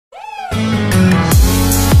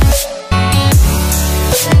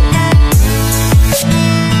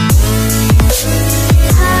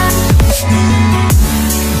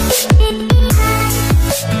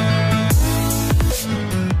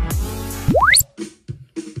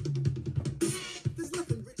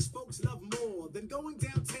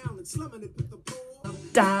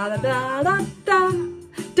Da da da da da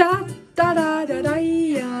da da da da da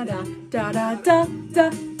da da da da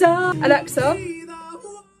da. Alexa,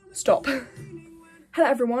 stop. Hello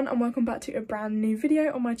everyone and welcome back to a brand new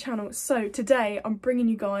video on my channel. So today I'm bringing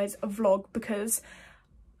you guys a vlog because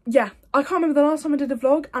yeah, I can't remember the last time I did a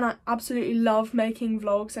vlog, and I absolutely love making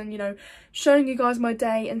vlogs and, you know, showing you guys my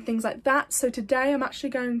day and things like that. So today I'm actually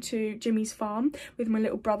going to Jimmy's farm with my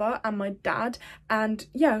little brother and my dad, and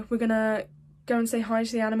yeah, we're gonna go and say hi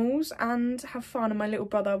to the animals and have fun, and my little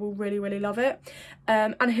brother will really love it,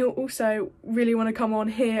 and he'll also really want to come on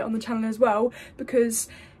here on the channel as well because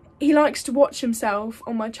he likes to watch himself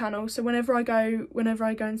on my channel. So whenever I go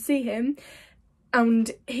and see him,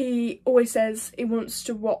 and he always says he wants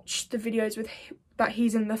to watch the videos with that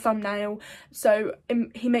he's in the thumbnail, so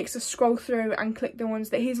he makes us scroll through and click the ones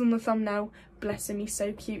that he's on the thumbnail. Bless him, he's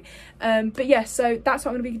so cute. But yeah, so that's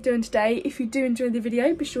what I'm going to be doing today. If you do enjoy the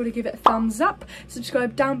video, be sure to give it a thumbs up,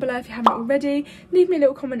 subscribe down below if you haven't already, leave me a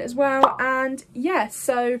little comment as well, and yeah,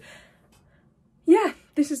 so yeah,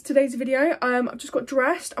 this is today's video. I've just got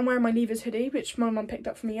dressed. I'm wearing my Leavers hoodie, which my mum picked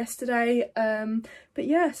up for me yesterday. But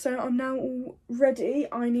yeah, so I'm now all ready.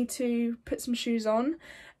 I need to put some shoes on.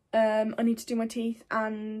 I need to do my teeth,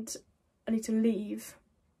 and I need to leave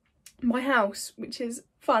my house, which is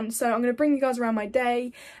fun. So I'm going to bring you guys around my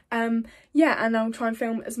day. Yeah, and I'll try and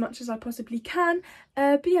film as much as I possibly can.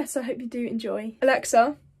 But yeah, so I hope you do enjoy.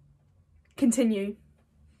 Alexa, continue.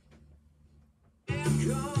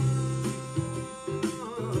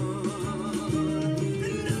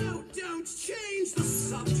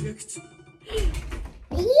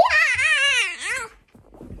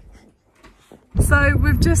 So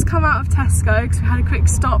we've just come out of Tesco because we had a quick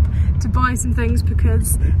stop to buy some things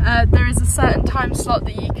because there is a certain time slot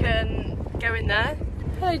that you can go in there.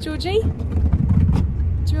 Hello Georgie, do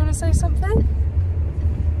you want to say something?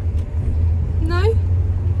 No?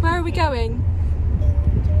 Where are we going?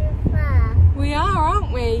 We are,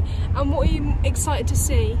 aren't we? And what are you excited to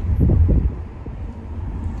see?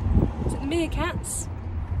 Is it the meerkats?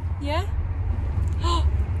 Yeah? Oh,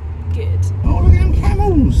 good. Oh, look at them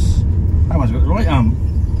camels! That one's got the right arm.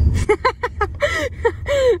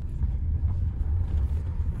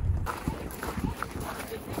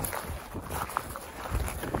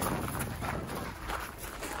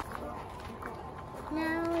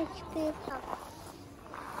 Now it's big up.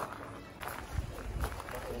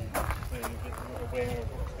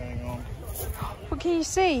 What's going on? What can you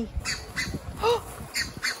see?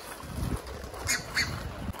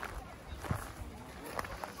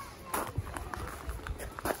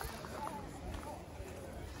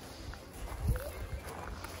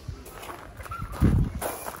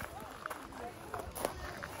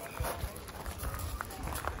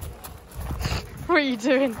 What are you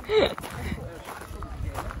doing?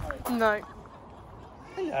 No.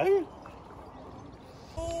 Hello.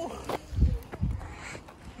 Oh.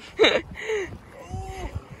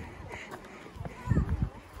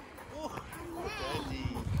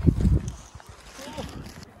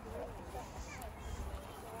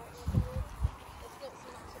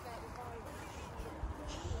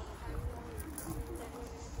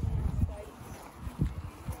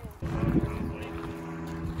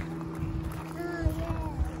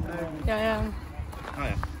 Yeah, I am. Oh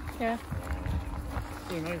yeah. Yeah.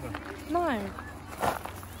 Going over. No.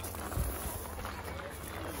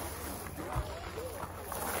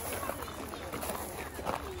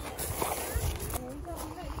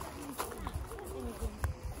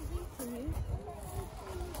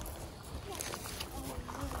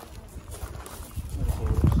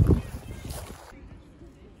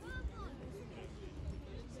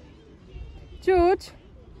 George?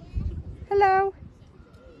 Hello?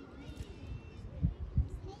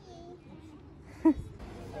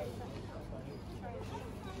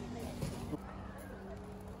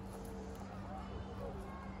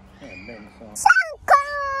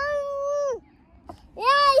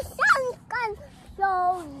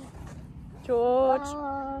 George.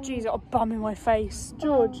 Jeez, got a bum in my face.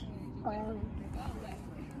 George.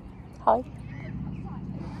 Hi.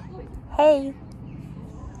 Hey.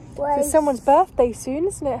 It's someone's birthday soon,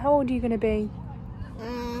 isn't it? How old are you going to be?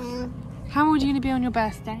 How old are you going to be on your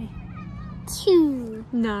birthday? 2.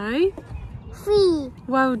 No. 3.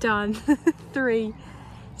 Well done. 3.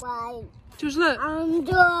 1. George, look. I'm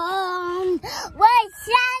done. Wait,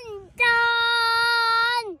 I'm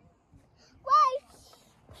done. Wait,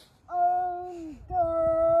 I'm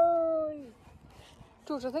done.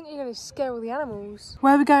 George, I think you're going to scare all the animals.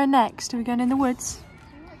 Where are we going next? Are we going in the woods?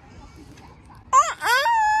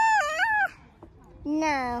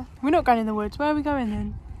 No. We're not going in the woods. Where are we going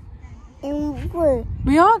then? In wood.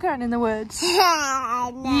 We are going in the woods.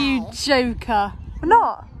 No. You joker. We're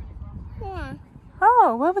not? Yeah.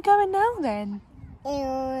 Oh, where are we going now then?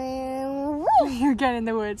 In wood. You're going in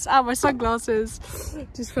the woods. Ah, my sunglasses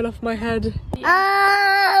just fell off my head.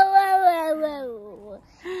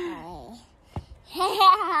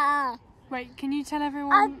 Wait, can you tell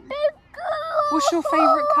everyone what's your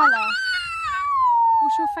favourite colour?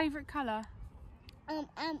 What's your favourite colour?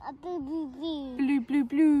 A blue. Blue, blue,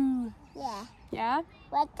 blue. Yeah. Yeah?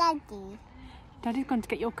 What daddy? Daddy's gone to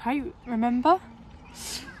get your coat, remember?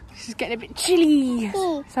 This is getting a bit chilly.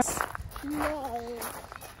 So No.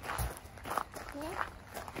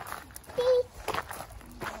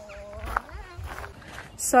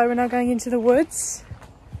 So we're now going into the woods.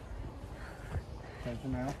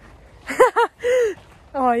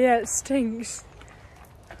 Oh yeah, it stinks.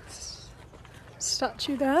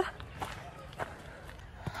 Statue there.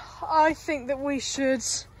 I think that we should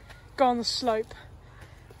go on the slope.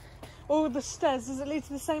 Or the stairs, does it lead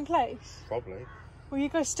to the same place? Probably. Well, you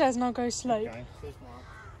go stairs and I'll go slope. Okay.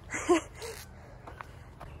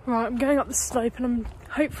 Right, I'm going up the slope and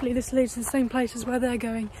hopefully this leads to the same place as where they're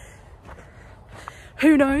going.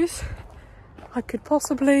 Who knows? I could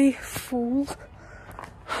possibly fall.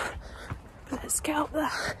 But let's get up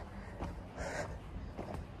there.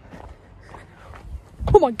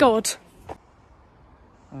 Oh my god!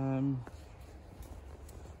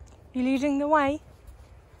 You leading the way?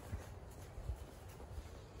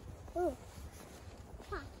 Ooh.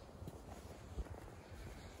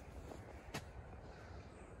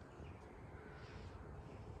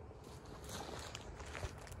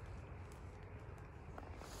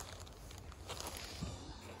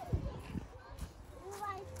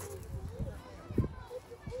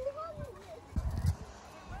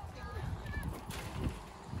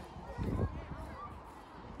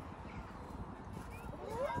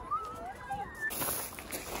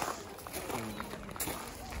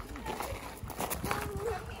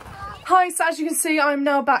 Hi, so as you can see, I'm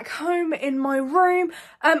now back home in my room.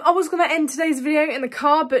 I was going to end today's video in the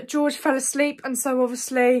car, but George fell asleep and so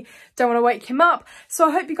obviously don't want to wake him up. So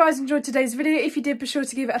I hope you guys enjoyed today's video. If you did, be sure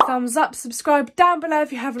to give it a thumbs up. Subscribe down below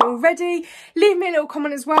if you haven't already. Leave me a little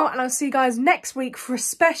comment as well, and I'll see you guys next week for a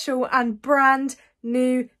special and brand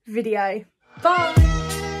new video. Bye!